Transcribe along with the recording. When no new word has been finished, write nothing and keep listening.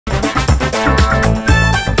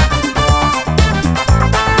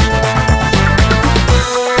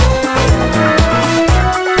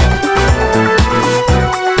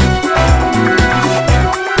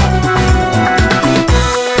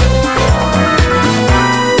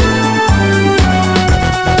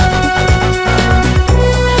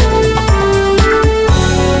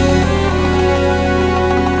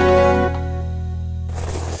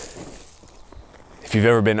If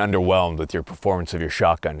you've ever been underwhelmed with your performance of your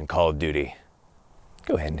shotgun in Call of Duty,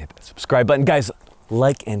 go ahead and hit that subscribe button. Guys,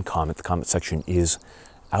 like and comment. The comment section is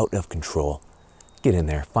out of control. Get in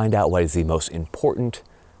there, find out what is the most important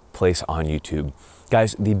place on YouTube.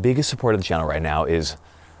 Guys, the biggest support of the channel right now is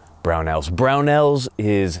Brownells. Brownells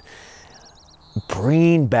is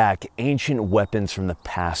bringing back ancient weapons from the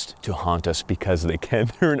past to haunt us because they can.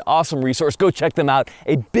 They're an awesome resource. Go check them out.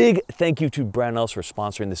 A big thank you to Brownells for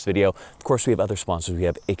sponsoring this video. Of course, we have other sponsors. We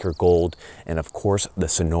have Acre Gold and of course the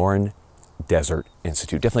Sonoran Desert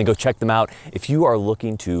Institute. Definitely go check them out. If you are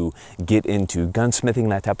looking to get into gunsmithing,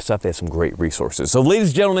 that type of stuff, they have some great resources. So ladies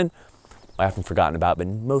and gentlemen, I often forgotten about, but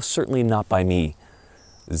most certainly not by me,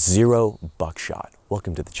 Zero Buckshot.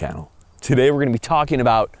 Welcome to the channel. Today we're going to be talking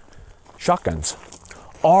about shotguns.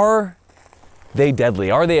 Are they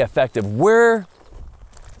deadly? Are they effective? Where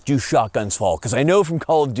do shotguns fall? Because I know from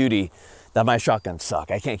Call of Duty that my shotguns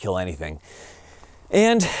suck. I can't kill anything.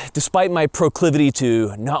 And despite my proclivity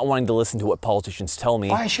to not wanting to listen to what politicians tell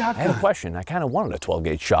me, I had a question. I kind of wanted a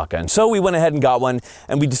 12-gauge shotgun. So we went ahead and got one,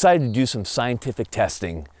 and we decided to do some scientific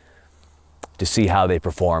testing to see how they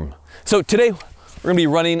perform. So today, we're gonna be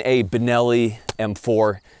running a Benelli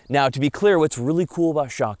M4. Now, to be clear, what's really cool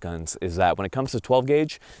about shotguns is that when it comes to 12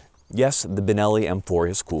 gauge, yes, the Benelli M4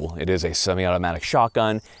 is cool. It is a semi-automatic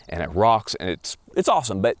shotgun and it rocks and it's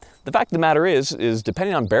awesome. But the fact of the matter is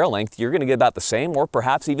depending on barrel length, you're gonna get about the same or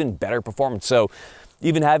perhaps even better performance. So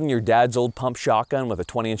even having your dad's old pump shotgun with a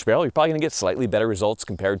 20-inch barrel, you're probably gonna get slightly better results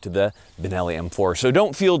compared to the Benelli M4. So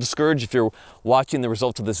don't feel discouraged if you're watching the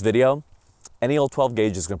results of this video. Any old 12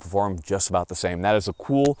 gauge is gonna perform just about the same. That is a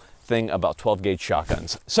cool thing about 12 gauge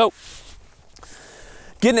shotguns. So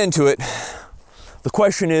getting into it, the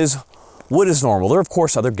question is, what is normal? There are of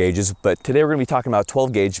course other gauges, but today we're gonna be talking about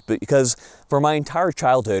 12 gauge because for my entire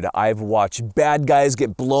childhood, I've watched bad guys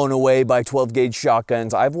get blown away by 12 gauge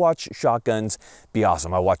shotguns. I've watched shotguns be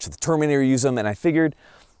awesome. I watched the Terminator use them and I figured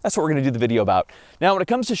that's what we're gonna do the video about. Now, when it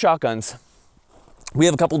comes to shotguns, we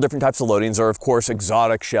have a couple different types of loadings. There are, of course,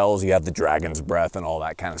 exotic shells. You have the dragon's breath and all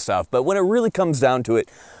that kind of stuff. But when it really comes down to it,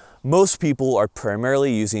 most people are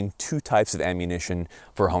primarily using two types of ammunition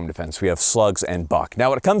for home defense. We have slugs and buck. Now,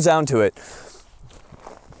 when it comes down to it,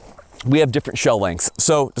 we have different shell lengths.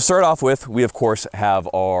 So to start off with, we, of course, have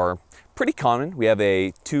our pretty common. We have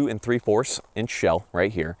a 2 3/4 inch shell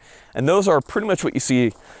right here. And those are pretty much what you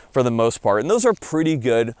see for the most part. And those are pretty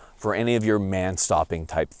good for any of your man-stopping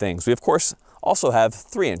type things. We, of course, also have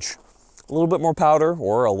 3-inch, a little bit more powder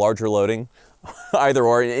or a larger loading, either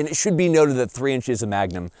or. And it should be noted that 3-inch is a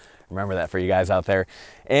Magnum. Remember that for you guys out there.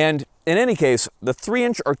 And in any case, the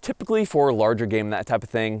 3-inch are typically for larger game, that type of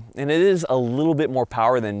thing. And it is a little bit more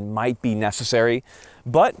power than might be necessary,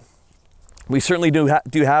 but we certainly do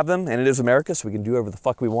have them, and it is America, so we can do whatever the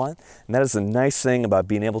fuck we want. And that is the nice thing about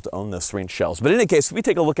being able to own those 3-inch shells. But in any case, if we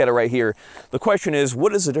take a look at it right here, the question is,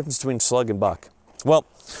 what is the difference between slug and buck? Well,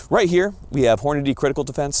 right here, we have Hornady Critical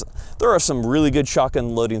Defense. There are some really good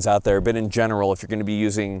shotgun loadings out there, but in general, if you're gonna be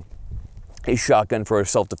using a shotgun for a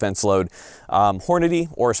self-defense load, Hornady,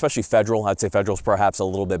 or especially Federal, I'd say Federal's perhaps a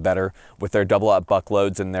little bit better with their double-out buck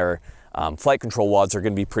loads, and their flight control wads are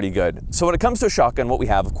gonna be pretty good. So when it comes to a shotgun, what we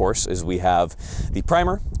have, of course, is we have the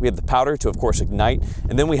primer, we have the powder to, of course, ignite,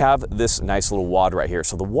 and then we have this nice little wad right here.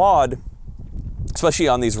 So the wad, especially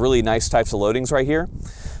on these really nice types of loadings right here,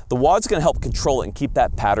 the wad's gonna help control it and keep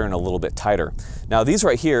that pattern a little bit tighter. Now these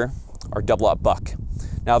right here are double-out buck.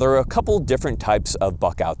 Now there are a couple different types of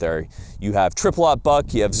buck out there. You have triple-out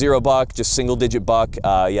buck, you have 0 buck, just single-digit buck,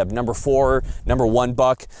 you have number 4, number 1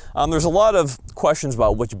 buck. There's a lot of questions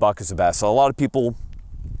about which buck is the best. So a lot of people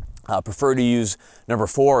prefer to use number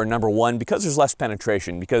 4 or number 1 because there's less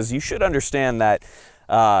penetration, because you should understand that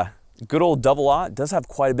good old double-aught does have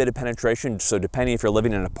quite a bit of penetration, so depending if you're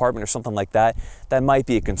living in an apartment or something like that, that might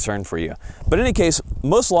be a concern for you. But in any case,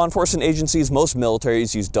 most law enforcement agencies, most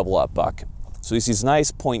militaries use double-aught buck. So you see these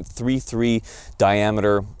nice 0.33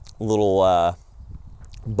 diameter little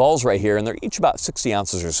balls right here, and they're each about 60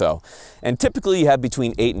 ounces or so. And typically you have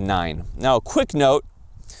between 8 and 9. Now, a quick note,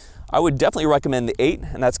 I would definitely recommend the 8,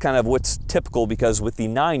 and that's kind of what's typical, because with the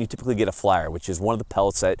 9, you typically get a flyer, which is one of the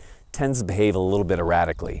pellets that tends to behave a little bit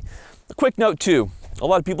erratically. A quick note too, a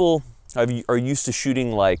lot of people are used to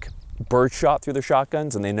shooting like birdshot through their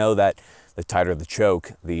shotguns, and they know that the tighter the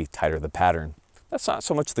choke, the tighter the pattern. That's not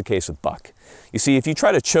so much the case with buck. You see, if you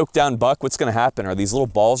try to choke down buck, what's gonna happen are these little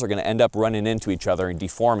balls are gonna end up running into each other and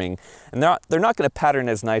deforming, and they're not gonna pattern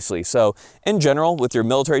as nicely. So in general, with your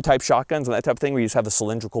military type shotguns and that type of thing where you just have a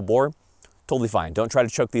cylindrical bore, totally fine. Don't try to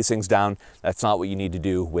choke these things down. That's not what you need to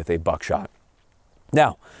do with a buckshot.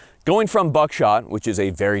 Now, going from buckshot, which is a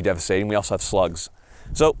very devastating, we also have slugs.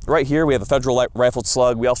 So right here, we have a Federal rifled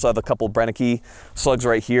slug. We also have a couple Brennecke slugs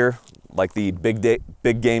right here, like the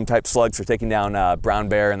big game type slugs for taking down brown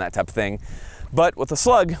bear and that type of thing. But with a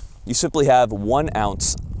slug, you simply have 1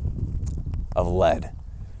 ounce of lead.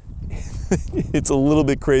 It's a little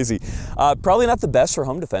bit crazy. Probably not the best for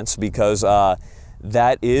home defense because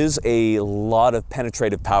that is a lot of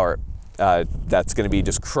penetrative power that's going to be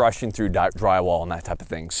just crushing through drywall and that type of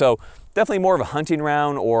thing. So definitely more of a hunting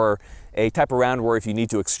round or a type of round where if you need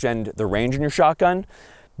to extend the range in your shotgun.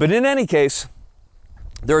 But in any case,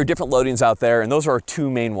 there are different loadings out there, and those are our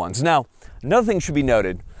 2 main ones. Now, another thing should be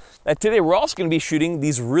noted, that today we're also going to be shooting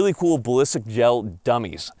these really cool ballistic gel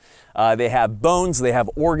dummies. They have bones, they have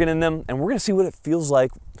organ in them, and we're going to see what it feels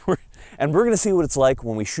like, and we're going to see what it's like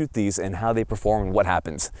when we shoot these and how they perform and what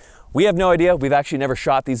happens. We have no idea. We've actually never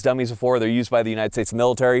shot these dummies before. They're used by the United States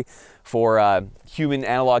military for human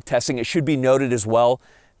analog testing. It should be noted as well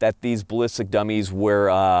that these ballistic dummies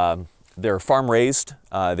were, they're farm raised,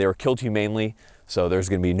 they were killed humanely, so there's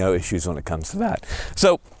going to be no issues when it comes to that.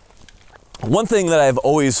 So one thing that I've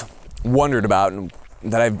always wondered about, and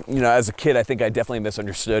that I've, as a kid, I think I definitely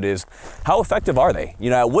misunderstood, is how effective are they?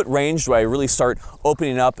 At what range do I really start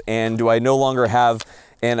opening up, and do I no longer have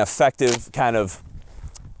an effective kind of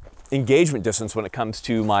engagement distance when it comes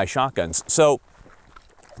to my shotguns? So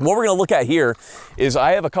what we're going to look at here is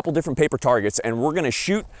I have a couple different paper targets, and we're going to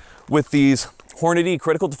shoot with these Hornady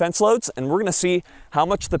critical defense loads, and we're going to see how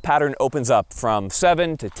much the pattern opens up from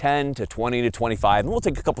 7 to 10 to 20 to 25, and we'll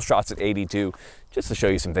take a couple shots at 82 just to show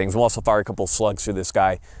you some things. We'll also fire a couple slugs through this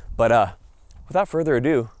guy, but without further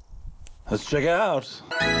ado, let's check it out.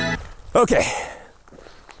 Okay,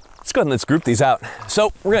 let's go ahead and let's group these out.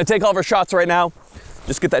 So we're going to take all of our shots right now,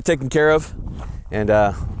 just get that taken care of, and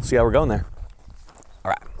see how we're going there. All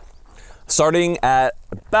right, starting at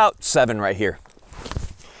about 7 right here.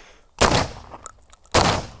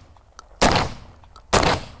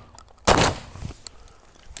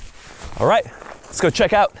 All right, let's go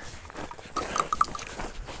check out.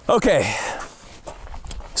 Okay,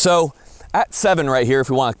 so at 7 right here,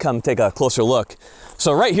 if we want to come take a closer look.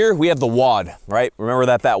 So right here, we have the wad, right? Remember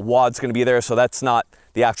that wad's gonna be there, so that's not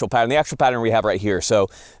the actual pattern. The actual pattern we have right here. So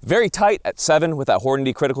very tight at 7 with that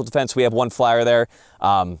Hornady critical defense. We have 1 flyer there.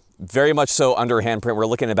 Very much so under a handprint. We're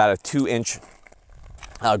looking at about a 2-inch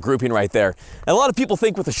grouping right there. And a lot of people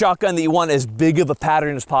think with a shotgun that you want as big of a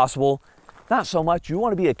pattern as possible. Not so much. You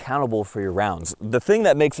want to be accountable for your rounds. The thing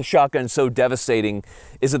that makes a shotgun so devastating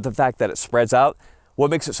isn't the fact that it spreads out.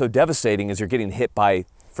 What makes it so devastating is you're getting hit by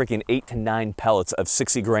freaking 8 to 9 pellets of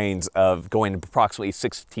 60 grains of going approximately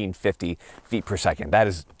 1650 feet per second. That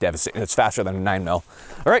is devastating. It's faster than a 9mm. All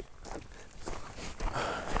right.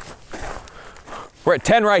 We're at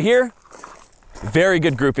 10 right here. Very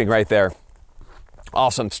good grouping right there.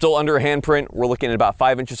 Awesome. Still under a handprint. We're looking at about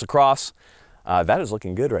 5 inches across. That is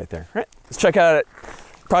looking good right there. All right, let's check out at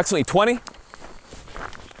approximately 20.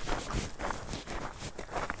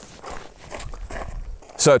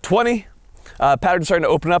 So at 20, pattern's starting to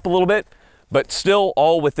open up a little bit, but still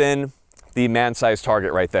all within the man-sized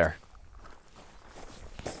target right there.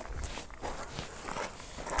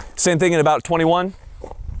 Same thing at about 21.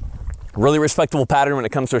 Really respectable pattern when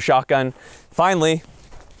it comes to a shotgun. Finally,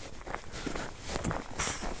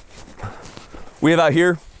 we have out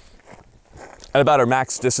here at about our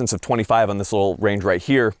max distance of 25 on this little range right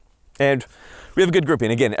here. And we have a good grouping.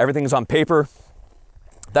 Again, everything's on paper.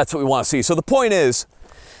 That's what we want to see. So the point is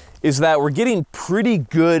that we're getting pretty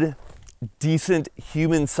good, decent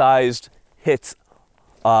human-sized hits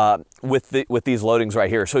with these loadings right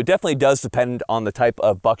here. So it definitely does depend on the type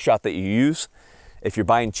of buckshot that you use. If you're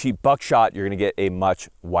buying cheap buckshot, you're gonna get a much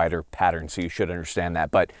wider pattern, so you should understand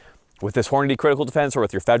that. But with this Hornady critical defense or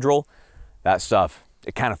with your Federal, that stuff,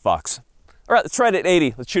 it kind of fucks. All right, let's try it at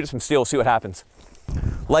 80. Let's shoot at some steel, see what happens.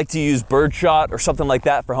 Like to use birdshot or something like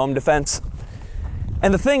that for home defense.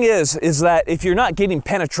 And the thing is that if you're not getting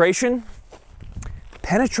penetration,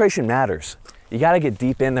 penetration matters. You gotta get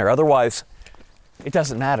deep in there, otherwise it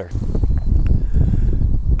doesn't matter.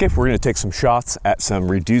 Okay, we're gonna take some shots at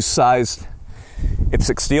some reduced sized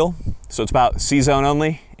IPSC steel. So it's about C-zone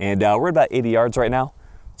only, and we're at about 80 yards right now.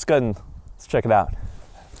 Let's go ahead and let's check it out.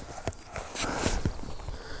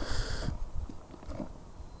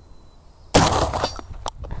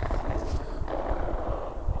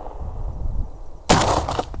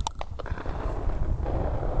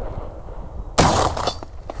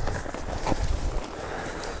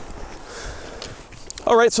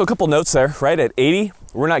 All right, so a couple notes there, right? At 80,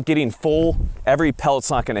 we're not getting full, every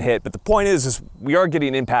pellet's not gonna hit, but the point is we are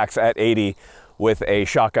getting impacts at 80 with a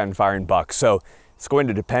shotgun firing buck. So it's going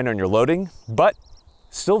to depend on your loading, but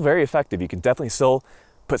still very effective. You can definitely still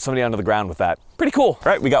put somebody onto the ground with that. Pretty cool. All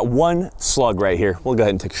right, we got one slug right here. We'll go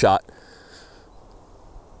ahead and take a shot.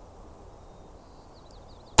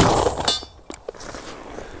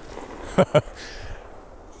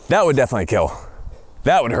 That would definitely kill.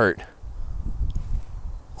 That would hurt.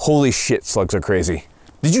 Holy shit, slugs are crazy.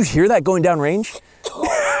 Did you hear that going down range?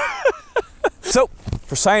 So,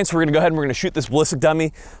 for science, we're gonna go ahead and we're gonna shoot this ballistic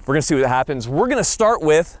dummy. We're gonna see what happens. We're gonna start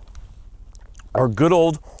with our good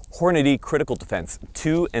old Hornady critical defense,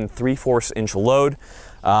 2 3/4 inch load.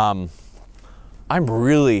 I'm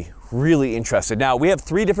really interested. Now, we have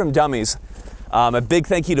 3 different dummies. A big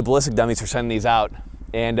thank you to Ballistic Dummies for sending these out.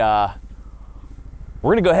 And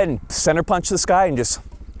we're gonna go ahead and center punch this guy and just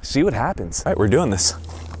see what happens. All right, we're doing this.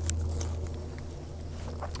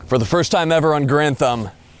 For the first time ever on Garand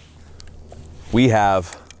Thumb, we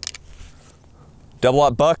have double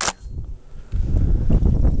aught buck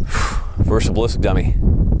versus a ballistic dummy.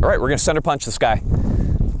 All right, we're gonna center punch this guy.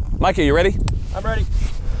 Micah, you ready? I'm ready.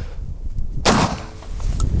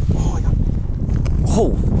 Oh, I got...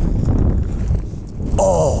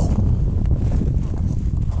 Oh.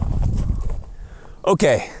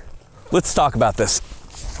 Okay, let's talk about this.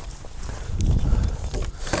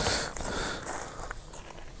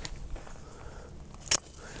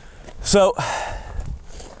 So,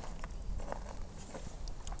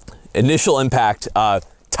 initial impact,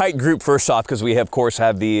 tight group first off, because we of course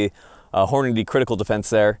have the Hornady critical defense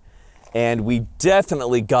there. And we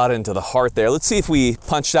definitely got into the heart there. Let's see if we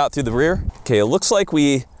punched out through the rear. Okay, it looks like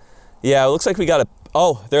we got a,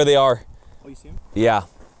 oh, there they are. Oh, you see him? Yeah.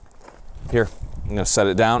 Here, I'm gonna set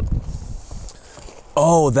it down.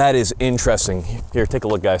 Oh, that is interesting. Here, take a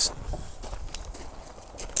look, guys.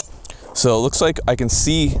 So it looks like I can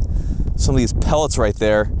see some of these pellets right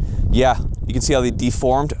there. Yeah, you can see how they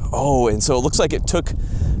deformed. Oh, and so it looks like it took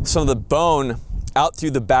some of the bone out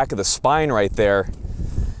through the back of the spine right there.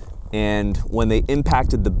 And when they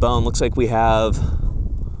impacted the bone, looks like we have,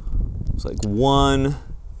 it's like 1,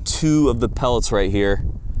 2 of the pellets right here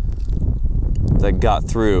that got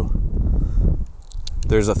through.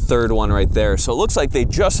 There's a third one right there. So it looks like they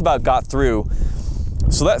just about got through.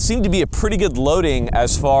 So that seemed to be a pretty good loading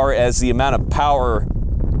as far as the amount of power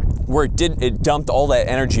where it dumped all that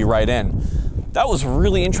energy right in. That was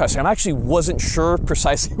really interesting. I actually wasn't sure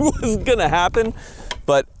precisely what was gonna happen,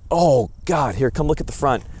 but oh God, here, come look at the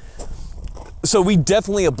front. So we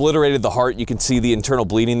definitely obliterated the heart. You can see the internal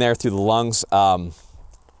bleeding there through the lungs. Oh,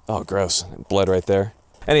 gross, blood right there.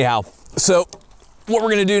 Anyhow, so what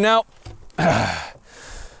we're gonna do now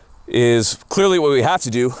is clearly what we have to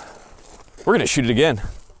do. We're gonna shoot it again.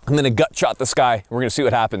 I'm gonna gut shot this guy, and we're gonna see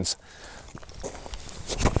what happens.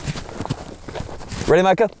 Ready,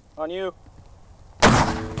 Micah? On you.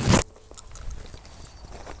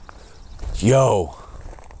 Yo.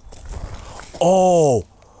 Oh.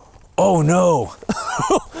 Oh no.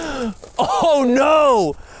 Oh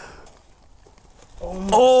no.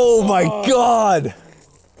 Oh my God.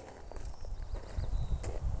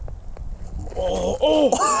 Oh.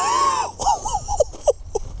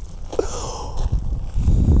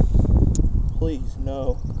 Please,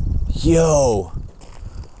 no. Yo.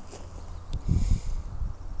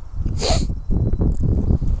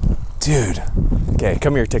 Dude. Okay,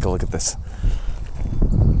 come here, take a look at this.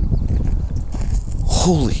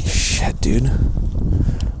 Holy shit, dude.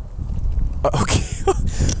 Okay.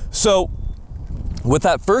 So, with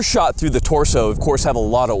that first shot through the torso, of course, have a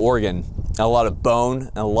lot of organ, and a lot of bone,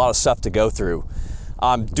 and a lot of stuff to go through.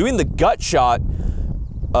 Doing the gut shot,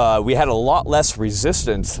 we had a lot less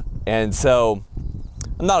resistance, and so,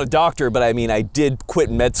 I'm not a doctor, but I mean, I did quit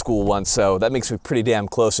med school once, so that makes me pretty damn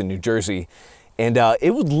close in New Jersey. And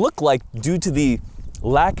it would look like, due to the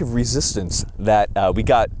lack of resistance, that we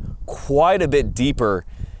got quite a bit deeper,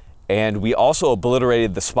 and we also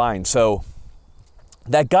obliterated the spine. So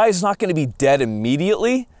that guy's not going to be dead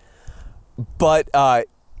immediately, but at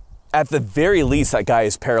the very least, that guy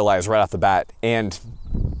is paralyzed right off the bat. And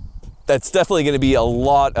that's definitely going to be a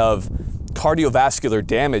lot of cardiovascular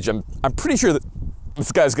damage. I'm pretty sure that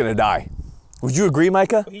this guy's going to die. Would you agree,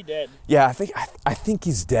 Micah? Oh, he dead. Yeah, I think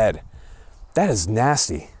he's dead. That is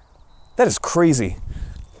nasty. That is crazy.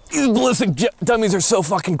 These ballistic dummies are so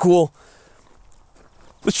fucking cool.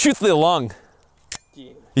 Let's shoot the lung.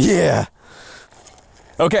 Yeah.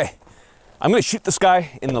 Okay, I'm gonna shoot this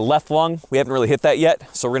guy in the left lung. We haven't really hit that yet,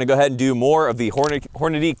 so we're gonna go ahead and do more of the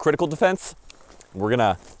Hornady critical defense. We're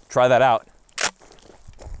gonna try that out.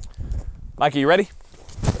 Mikey, you ready?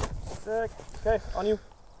 Sick. Okay, on you.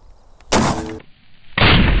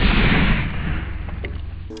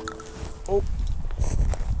 Oh.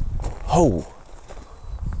 Oh.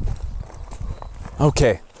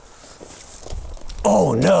 Okay. Oh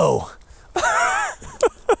Oh no.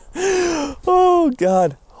 Oh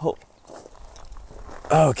God. Oh.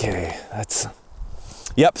 Okay, that's,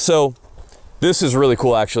 yep, so this is really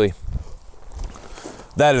cool actually.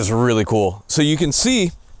 That is really cool. So you can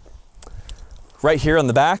see right here on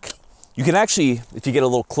the back, you can actually, if you get a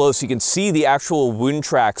little close, you can see the actual wound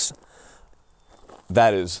tracks.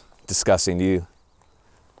 That is disgusting to you.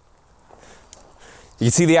 You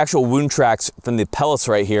can see the actual wound tracks from the pellets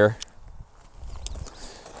right here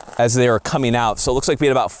as they are coming out. So it looks like we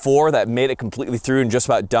had about 4 that made it completely through and just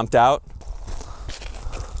about dumped out.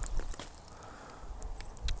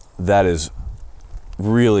 That is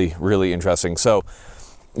really, really interesting. So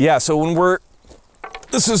yeah, so when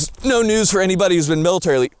this is no news for anybody who's been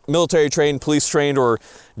military trained, police trained, or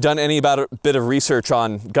done any bit of research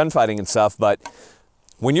on gunfighting and stuff, but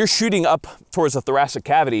when you're shooting up towards the thoracic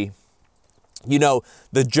cavity, you know,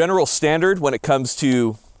 the general standard when it comes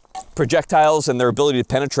to projectiles and their ability to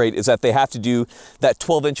penetrate is that they have to do that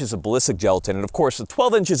 12 inches of ballistic gelatin. And of course, the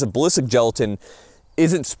 12 inches of ballistic gelatin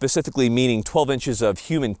isn't specifically meaning 12 inches of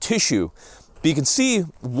human tissue. But you can see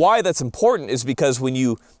why that's important is because when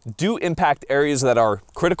you do impact areas that are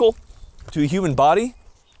critical to a human body,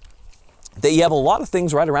 that you have a lot of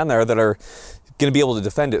things right around there that are going to be able to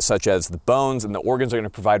defend it, such as the bones and the organs are going to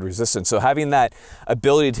provide resistance. So having that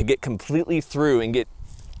ability to get completely through and get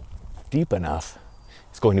deep enough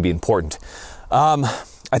is going to be important.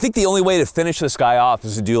 I think the only way to finish this guy off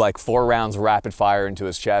is to do like 4 rounds rapid fire into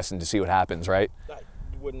his chest and to see what happens, right? I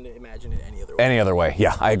wouldn't imagine it any other way. Any other way,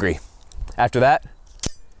 yeah, I agree. After that,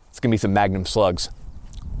 it's gonna be some Magnum slugs.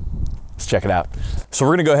 Let's check it out. So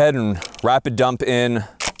we're gonna go ahead and rapid dump in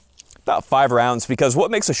about 5 rounds, because what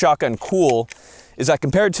makes a shotgun cool is that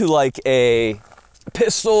compared to like a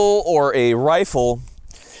pistol or a rifle,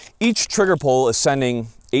 each trigger pull is sending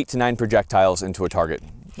 8 to 9 projectiles into a target,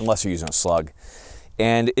 unless you're using a slug.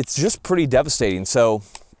 And it's just pretty devastating. So,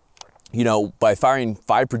 you know, by firing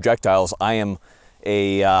 5 projectiles, I'm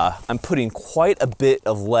putting quite a bit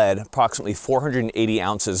of lead, approximately 480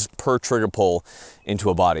 ounces per trigger pull into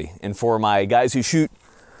a body. And for my guys who shoot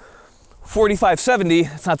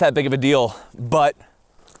 45-70, it's not that big of a deal, but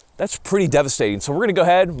that's pretty devastating. So we're gonna go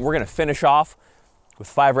ahead, we're gonna finish off with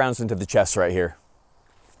 5 rounds into the chest right here.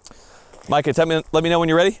 Micah, let me know when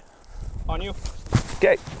you're ready. On you.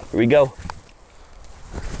 Okay, here we go.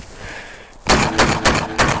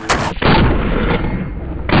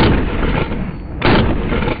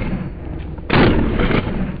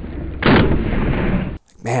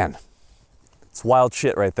 Man, it's wild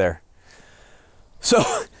shit right there. So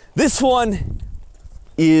this one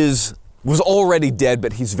was already dead,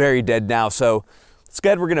 but he's very dead now. So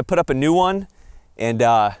instead, we're gonna put up a new one, and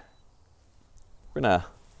we're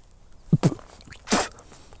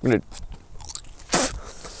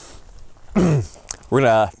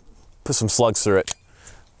gonna put some slugs through it.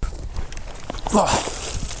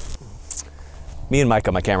 Me and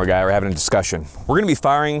Micah, my camera guy, are having a discussion. We're gonna be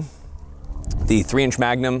firing the 3-inch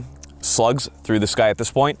Magnum slugs through this guy at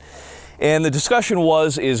this point. And the discussion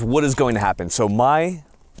is what is going to happen. So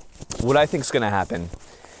what I think is going to happen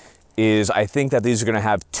is I think that these are going to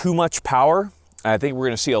have too much power. And I think we're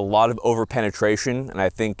going to see a lot of over penetration, and I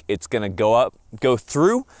think it's going to go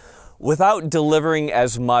through without delivering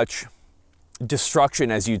as much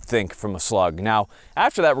destruction as you'd think from a slug. Now,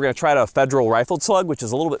 after that, we're going to try out a federal rifled slug, which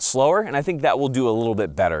is a little bit slower, and I think that will do a little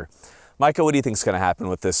bit better. Micah, what do you think is going to happen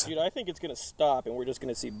with this? Dude, I think it's going to stop and we're just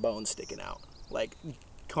going to see bones sticking out. Like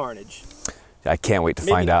carnage. I can't wait to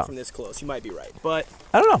Maybe find not out. From this close, you might be right, but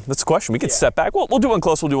I don't know. That's a question. We could step back. We'll do one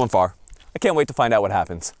close, we'll do one far. I can't wait to find out what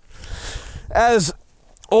happens. As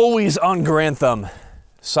always on Garand,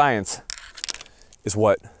 science is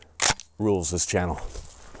what rules this channel.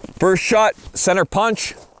 First shot, center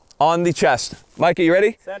punch on the chest. Micah, you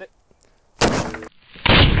ready? send it.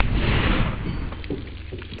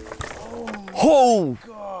 Oh!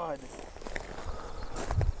 God.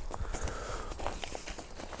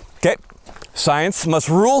 Okay, science must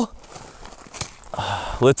rule.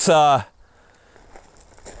 Let's Dude,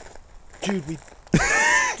 we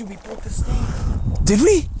broke the stand. Did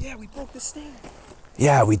we? Yeah, we broke the stand.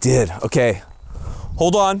 Yeah, we did. Okay,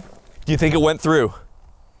 hold on. Do you think it went through?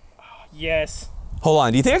 Yes. Hold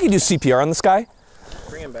on. Do you think I can do CPR on this guy?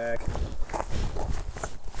 Bring him back.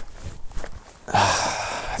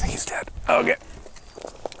 I think he's dead. Okay.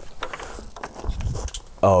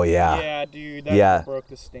 Oh yeah. Yeah, dude, that broke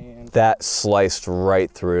the stand. That sliced right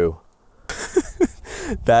through.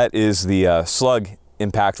 That is the slug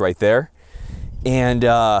impact right there. And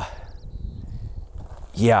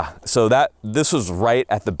yeah, so this was right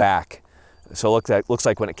at the back. So it looks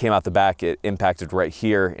like when it came out the back, it impacted right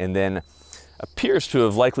here. And then appears to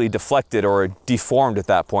have likely deflected or deformed at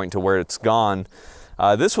that point to where it's gone.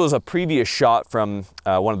 This was a previous shot from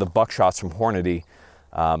one of the buckshots from Hornady,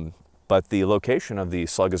 but the location of the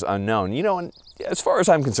slug is unknown. You know, and as far as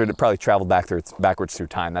I'm concerned, it probably traveled backwards through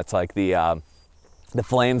time. That's like the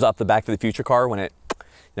flames off the Back to the Future car when it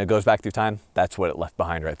goes back through time. That's what it left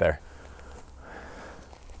behind right there.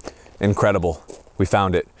 Incredible. We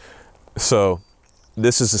found it. So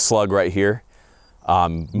this is the slug right here,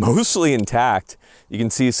 mostly intact. You can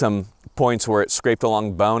see some points where it scraped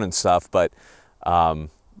along bone and stuff, but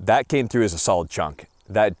that came through as a solid chunk.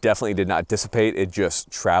 That definitely did not dissipate. It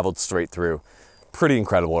just traveled straight through. Pretty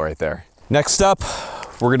incredible right there. Next up,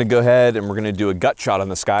 we're gonna go ahead and we're gonna do a gut shot on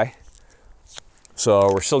this guy.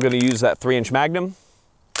 So we're still gonna use that 3-inch Magnum.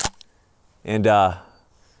 And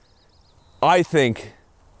I think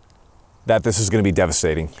that this is gonna be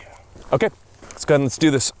devastating. Okay, let's go ahead and let's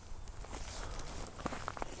do this.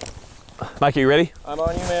 Mike, are you ready? I'm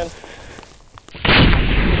on you, man.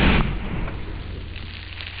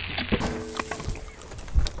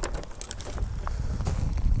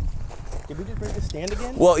 Did we just break the stand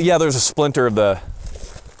again? Well, yeah, there's a splinter of the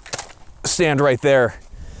stand right there.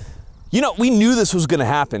 You know, we knew this was gonna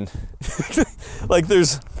happen. Like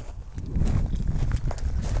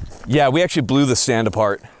yeah, we actually blew the stand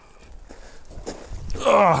apart.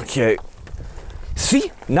 Okay.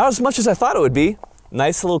 See, not as much as I thought it would be.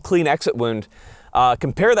 Nice little clean exit wound.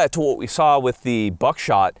 Compare that to what we saw with the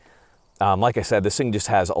buckshot. Like I said, this thing just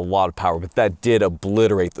has a lot of power, but that did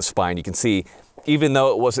obliterate the spine. You can see, even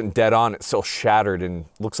though it wasn't dead on, it still shattered and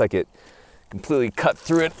looks like it completely cut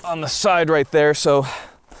through it on the side right there. So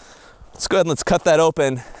let's go ahead and let's cut that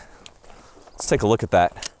open. Let's take a look at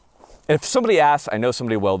that. And if somebody asks, I know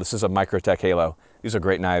somebody will, this is a Microtech Halo. These are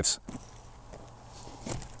great knives.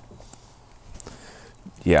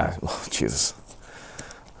 Yeah, oh, Jesus.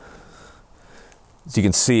 As you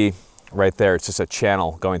can see right there, it's just a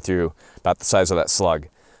channel going through about the size of that slug.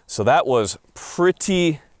 So that was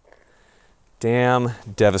pretty damn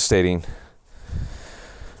devastating.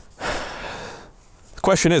 The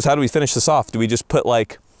question is, how do we finish this off? Do we just put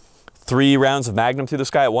like 3 rounds of Magnum through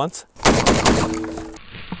this guy at once?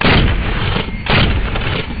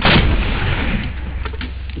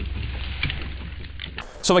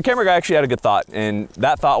 So my camera guy actually had a good thought, and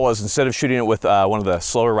that thought was, instead of shooting it with one of the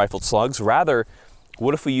slower rifled slugs, rather,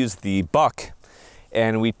 what if we used the buck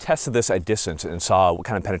and we tested this at distance and saw what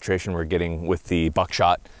kind of penetration we're getting with the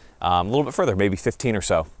buckshot a little bit further, maybe 15 or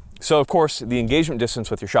so. So of course, the engagement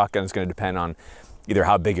distance with your shotgun is going to depend on either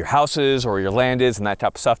how big your house is or your land is and that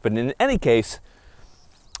type of stuff. But in any case,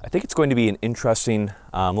 I think it's going to be an interesting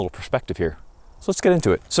little perspective here. So let's get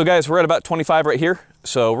into it. So guys, we're at about 25 right here.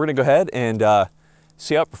 So we're gonna go ahead and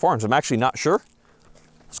see how it performs. I'm actually not sure.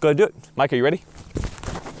 Let's go ahead and do it. Mike, are you ready?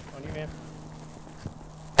 On you, man.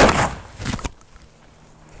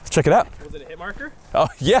 Let's check it out. Was it a hit marker? Oh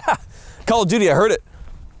yeah, Call of Duty, I heard it.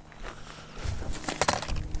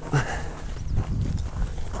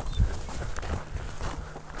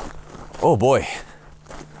 Oh boy.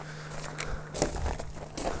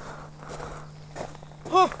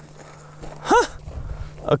 Oh. Huh.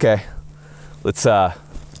 Okay, let's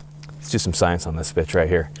do some science on this bitch right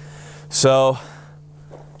here. So,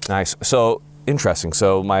 nice. So, interesting.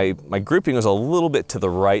 So my grouping was a little bit to the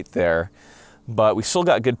right there, but we still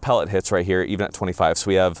got good pellet hits right here, even at 25. So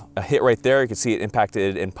we have a hit right there. You can see it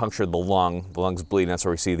impacted and punctured the lung. The lung's bleeding. That's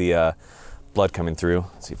where we see the blood coming through.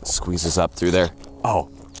 Let's see if it squeezes up through there. Oh.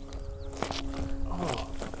 Oh,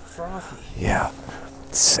 frothy. Yeah,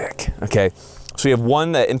 sick. Okay, so we have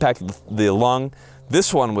one that impacted the lung.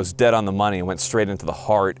 This one was dead on the money and went straight into the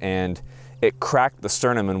heart, and it cracked the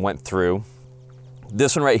sternum and went through.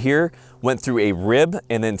 This one right here went through a rib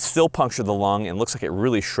and then still punctured the lung, and looks like it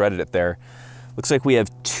really shredded it there. Looks like we have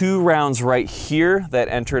 2 rounds right here that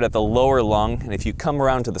entered at the lower lung, and if you come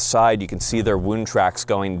around to the side, you can see their wound tracks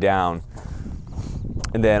going down.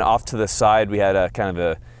 And then off to the side, we had a kind of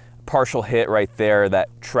a partial hit right there that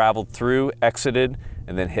traveled through, exited,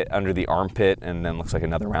 and then hit under the armpit, and then looks like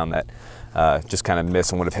another round that just kind of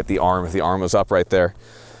missed and would have hit the arm if the arm was up right there.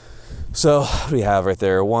 So what do we have right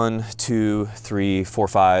there? 1, 2, 3, 4,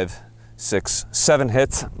 5, 6, 7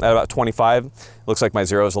 hits at about 25. Looks like my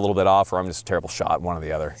zero is a little bit off, or I'm just a terrible shot, one or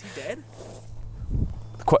the other. Is he dead?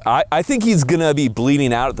 I think he's gonna be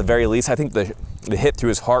bleeding out at the very least. I think the hit through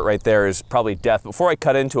his heart right there is probably death. Before I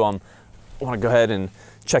cut into him, I wanna go ahead and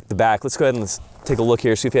check the back. Let's go ahead and let's take a look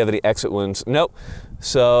here, see if we have any exit wounds. Nope.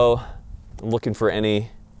 So I'm looking for any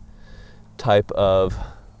type of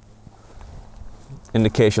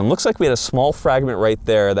indication. Looks like we had a small fragment right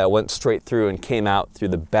there that went straight through and came out through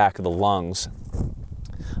the back of the lungs.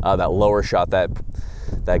 that lower shot that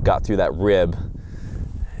got through that rib.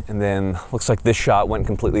 And then looks like this shot went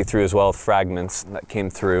completely through as well with fragments that came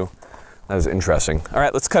through. That was interesting. All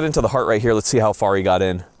right, let's cut into the heart right here. Let's see how far he got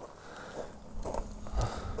in.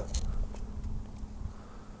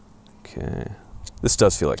 Okay, this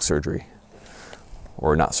does feel like surgery.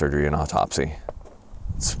 Or not surgery, an autopsy.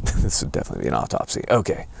 This would definitely be an autopsy.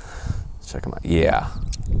 Okay, let's check him out. Yeah,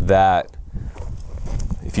 that,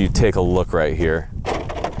 if you take a look right here.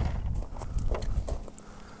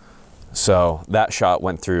 So that shot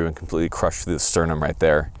went through and completely crushed through the sternum right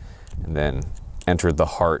there, and then entered the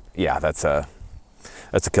heart. Yeah, that's a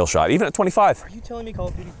kill shot, even at 25. Are you telling me Call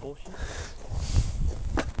of Duty bullshit?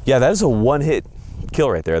 Yeah, that is a one-hit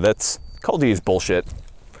kill right there. That's Call of Duty's bullshit.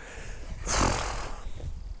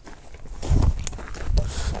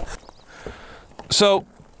 So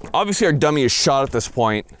obviously our dummy is shot at this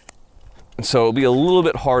point, and so it'll be a little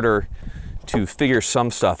bit harder to figure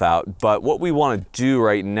some stuff out. But what we want to do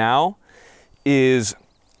right now is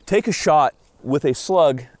take a shot with a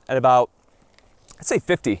slug at about, I'd say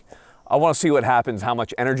 50. I want to see what happens, how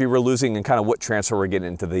much energy we're losing, and kind of what transfer we're getting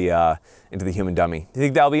into the human dummy. Do you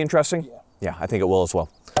think that'll be interesting? Yeah. Yeah, I think it will as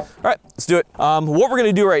well. All right, let's do it. What we're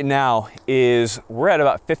gonna do right now is we're at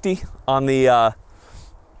about 50 on the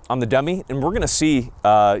dummy, and we're gonna see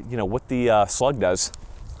what the slug does.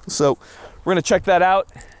 So we're gonna check that out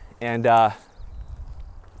and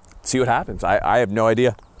see what happens. I have no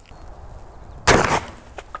idea.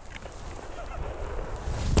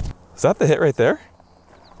 Is that the hit right there?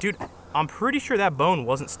 Dude, I'm pretty sure that bone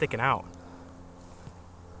wasn't sticking out.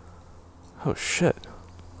 Oh shit.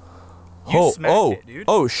 You smacked it, dude.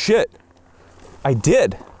 Oh shit. I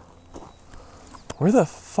did. Where the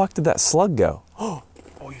fuck did that slug go? Oh,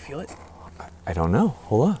 you feel it? I don't know.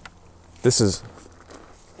 Hold on. This is...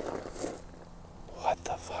 What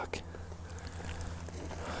the fuck?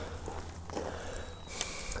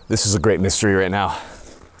 This is a great mystery right now.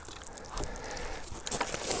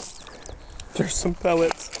 There's some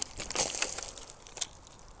pellets.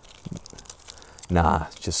 Nah,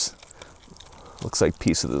 just looks like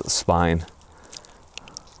piece of the spine.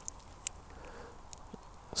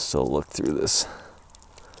 Still look through this.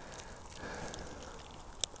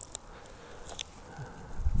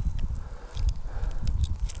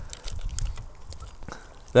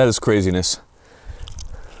 That is craziness.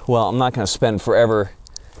 Well, I'm not going to spend forever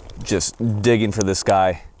just digging for this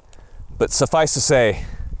guy, but suffice to say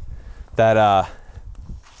that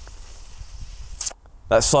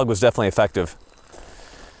that slug was definitely effective.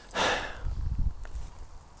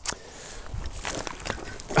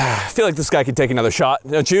 I feel like this guy could take another shot,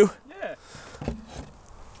 don't you? Yeah.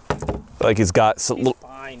 I feel like he's got some. He's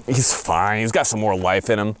fine. He's fine. He's got some more life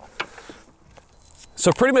in him.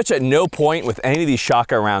 So pretty much at no point with any of these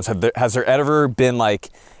shotgun rounds has there ever been like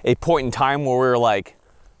a point in time where we're like,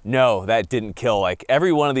 no, that didn't kill. Like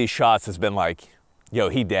every one of these shots has been like, yo,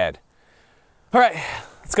 he dead. All right,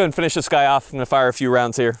 let's go and finish this guy off. I'm gonna fire a few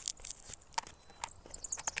rounds here.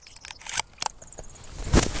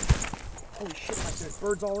 Holy shit, like there's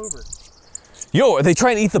birds all over. Yo, are they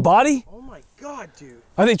trying to eat the body? Oh my god, dude.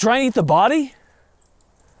 Are they trying to eat the body?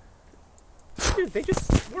 Dude, they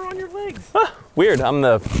just were on your legs. Huh, weird, I'm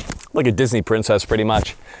like a Disney princess pretty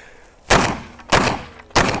much.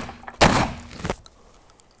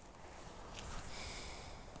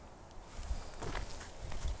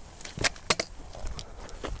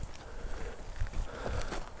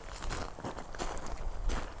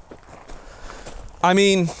 I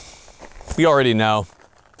mean, we already know.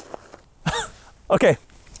 Okay,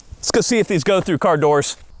 let's go see if these go through car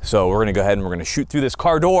doors. So we're gonna go ahead and we're gonna shoot through this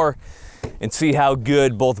car door and see how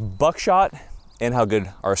good both buckshot and how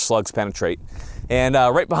good our slugs penetrate. And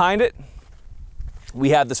right behind it,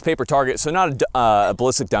 we have this paper target. So not a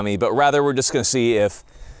ballistic dummy, but rather we're just gonna see if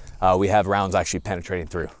we have rounds actually penetrating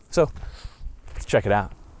through. So let's check it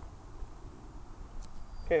out.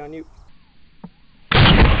 Okay, on you.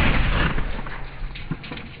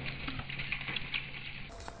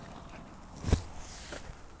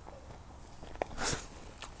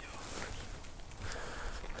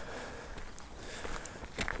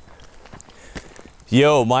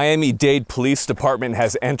 Yo, Miami-Dade Police Department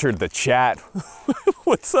has entered the chat.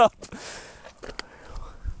 What's up?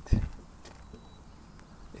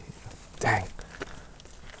 Dang.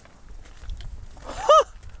 Huh.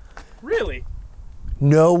 Really?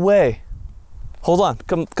 No way. Hold on,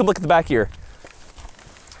 come look at the back here.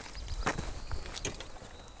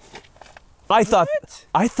 I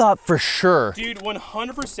thought for sure. Dude,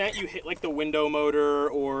 100% you hit like the window motor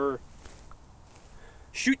or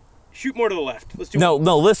shoot more to the left. Let's do No,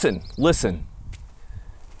 listen.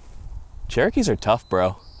 Cherokees are tough,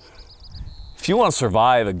 bro. if you want to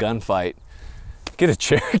survive a gunfight, get a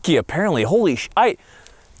Cherokee, apparently. Holy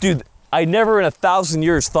dude, I never in 1,000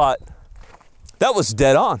 years thought that was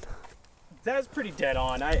dead on. That's pretty dead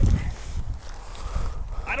on. I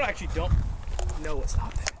don't know what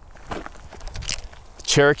stopped it.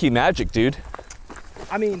 Cherokee magic, dude.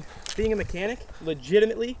 I mean, being a mechanic,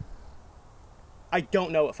 legitimately, I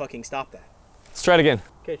don't know what fucking stopped that. Let's try it again.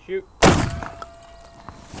 Okay, shoot.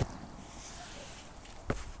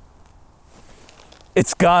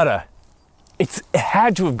 It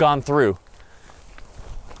had to have gone through.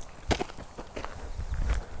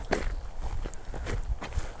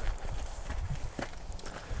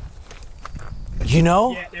 You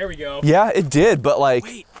know? Yeah, there we go. Yeah, it did, but like,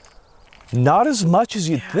 Wait. not as much as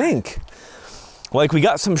you'd think. Like, we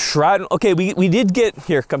got some shroud. Okay, we did get,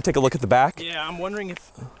 here, come take a look at the back. Yeah, I'm wondering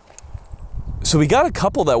if... So we got a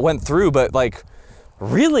couple that went through, but like,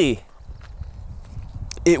 really,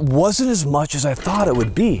 it wasn't as much as I thought it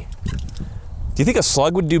would be. Do you think a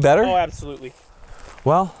slug would do better? Oh, absolutely.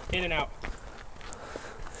 Well, In and out.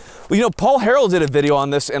 well, you know, Paul Harrell did a video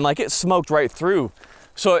on this and like it smoked right through.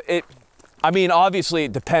 So I mean, obviously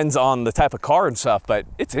it depends on the type of car and stuff, but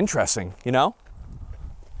it's interesting, you know?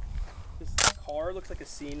 This car looks like a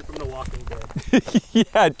scene from The Walking Dead.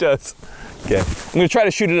 Yeah, it does. Okay, I'm gonna try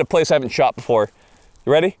to shoot it at a place I haven't shot before.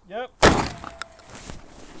 You ready? Yep. Yeah,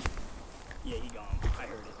 he gone. I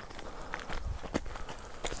heard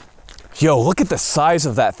it. Yo, look at the size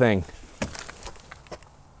of that thing.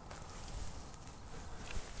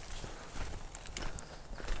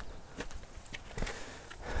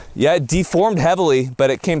 Yeah, it deformed heavily, but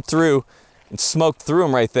it came through and smoked through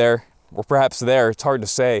them right there, or perhaps there, it's hard to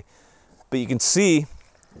say. But you can see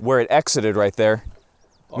where it exited right there.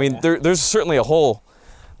 I mean, there's certainly a hole.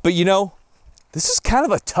 But you know, this is kind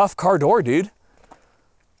of a tough car door, dude.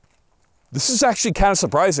 This is actually kind of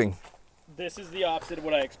surprising. This is the opposite of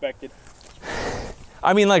what I expected.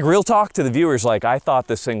 I mean, like, real talk to the viewers, like, I thought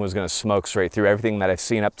this thing was gonna smoke straight through. Everything that I've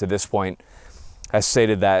seen up to this point has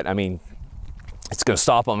stated that, I mean, it's gonna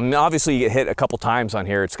stop them. I mean, obviously you get hit a couple times on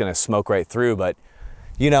here, it's gonna smoke right through, but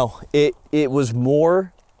you know, it was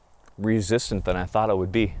more resistant than I thought it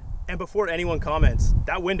would be. And before anyone comments,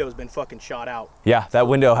 that window's been fucking shot out. Yeah, that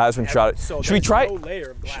window has been shot. So Should we try? no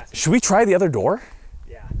layer of glass. Should we try the other door?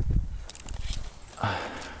 Yeah. All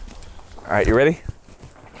right, you ready?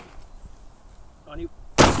 On you.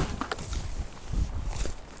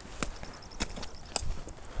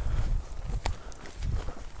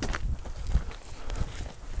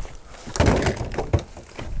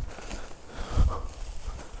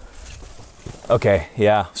 Okay,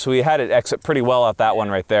 yeah, so we had it exit pretty well out that one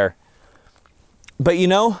right there. But you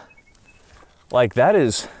know, like, that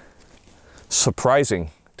is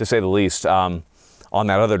surprising to say the least on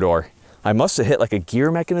that other door. I must have hit like a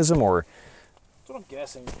gear mechanism or... That's what I'm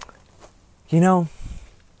guessing. You know,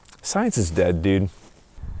 science is dead, dude.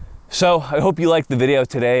 So I hope you liked the video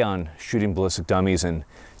today on shooting ballistic dummies and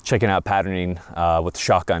checking out patterning with the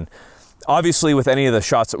shotgun. Obviously, with any of the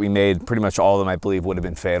shots that we made, pretty much all of them, I believe, would have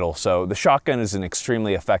been fatal. So the shotgun is an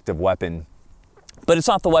extremely effective weapon, but it's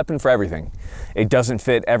not the weapon for everything. It doesn't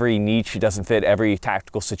fit every niche, it doesn't fit every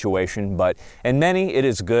tactical situation, but in many, it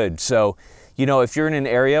is good. So, you know, if you're in an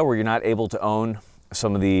area where you're not able to own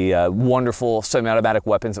some of the wonderful semi-automatic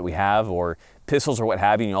weapons that we have, or pistols or what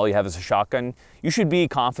have you, and all you have is a shotgun, you should be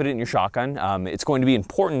confident in your shotgun. It's going to be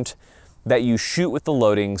important that you shoot with the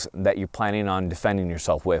loadings that you're planning on defending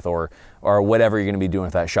yourself with, or whatever you're gonna be doing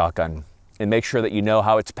with that shotgun. And make sure that you know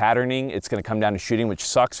how it's patterning. It's gonna come down to shooting, which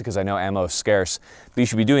sucks because I know ammo is scarce, but you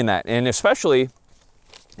should be doing that. And especially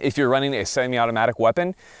if you're running a semi-automatic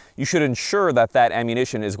weapon, you should ensure that that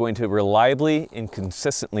ammunition is going to reliably and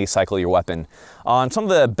consistently cycle your weapon. On some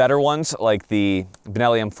of the better ones, like the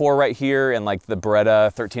Benelli M4 right here, and like the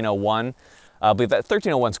Beretta 1301, I believe that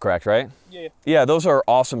 1301's correct, right? Yeah. Yeah, those are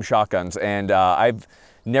awesome shotguns, and I've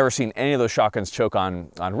never seen any of those shotguns choke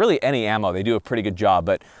on really any ammo. They do a pretty good job,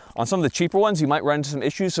 but on some of the cheaper ones, you might run into some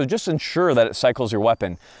issues, so just ensure that it cycles your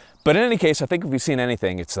weapon. But in any case, I think if you've seen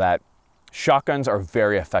anything, it's that shotguns are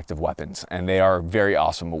very effective weapons, and they are very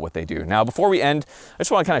awesome at what they do. Now, before we end, I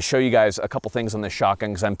just want to kind of show you guys a couple things on this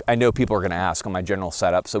shotgun, because I know people are going to ask on my general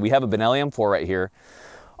setup. So we have a Benelli M4 right here.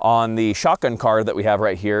 On the shotgun card that we have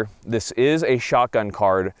right here, this is a shotgun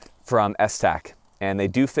card from STAC, and they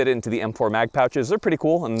do fit into the M4 mag pouches. They're pretty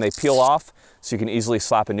cool, and they peel off, so you can easily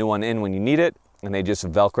slap a new one in when you need it, and they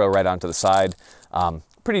just Velcro right onto the side.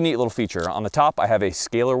 Pretty neat little feature. On the top, I have a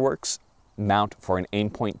ScalarWorks mount for an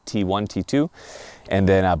Aimpoint T1, T2, and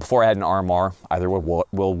then before I had an RMR, either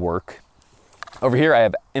will work. Over here, I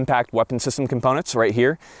have impact weapon system components right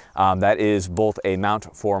here. That is both a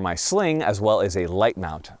mount for my sling as well as a light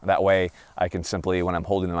mount. That way I can simply, when I'm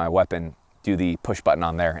holding my weapon, do the push button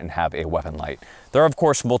on there and have a weapon light. There are, of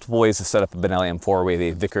course, multiple ways to set up a Benelli M4 with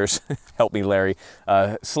a Vickers, help me Larry,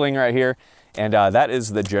 sling right here. And that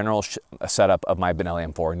is the general setup of my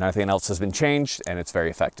Benelli M4. Nothing else has been changed, and it's very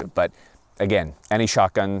effective. But again, any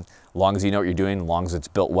shotgun, as long as you know what you're doing, as long as it's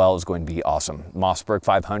built well, is going to be awesome. Mossberg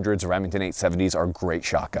 500s, Remington 870s are great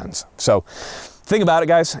shotguns. So the thing about it,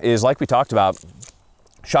 guys, is like we talked about,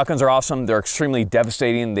 shotguns are awesome. They're extremely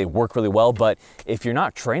devastating. They work really well, but if you're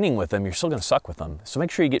not training with them, you're still gonna suck with them. So make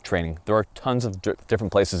sure you get training. There are tons of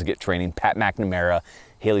different places to get training. Pat McNamara,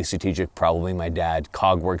 Haley Strategic, probably my dad,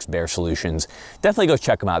 Cogworks, Bear Solutions. Definitely go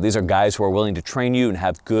check them out. These are guys who are willing to train you and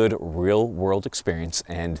have good real world experience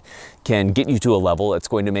and can get you to a level that's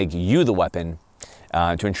going to make you the weapon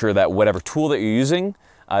to ensure that whatever tool that you're using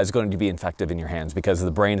is going to be effective in your hands, because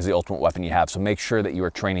the brain is the ultimate weapon you have. So make sure that you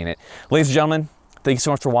are training it. Ladies and gentlemen, thank you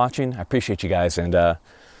so much for watching. I appreciate you guys, and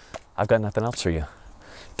I've got nothing else for you.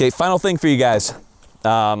 Okay, final thing for you guys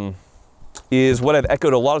is what I've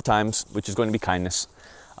echoed a lot of times, which is going to be kindness.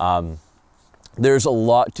 There's a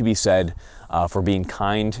lot to be said for being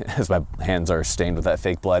kind, as my hands are stained with that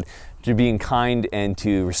fake blood, to being kind and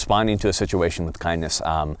to responding to a situation with kindness.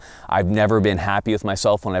 I've never been happy with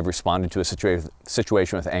myself when I've responded to a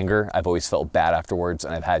situation with anger. I've always felt bad afterwards,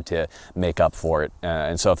 and I've had to make up for it.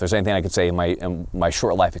 And so if there's anything I could say in my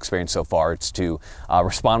short life experience so far, it's to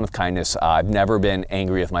respond with kindness. I've never been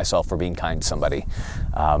angry with myself for being kind to somebody.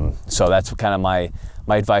 So that's kind of my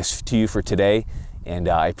advice to you for today. And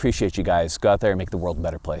I appreciate you guys. Go out there and make the world a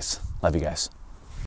better place. Love you guys.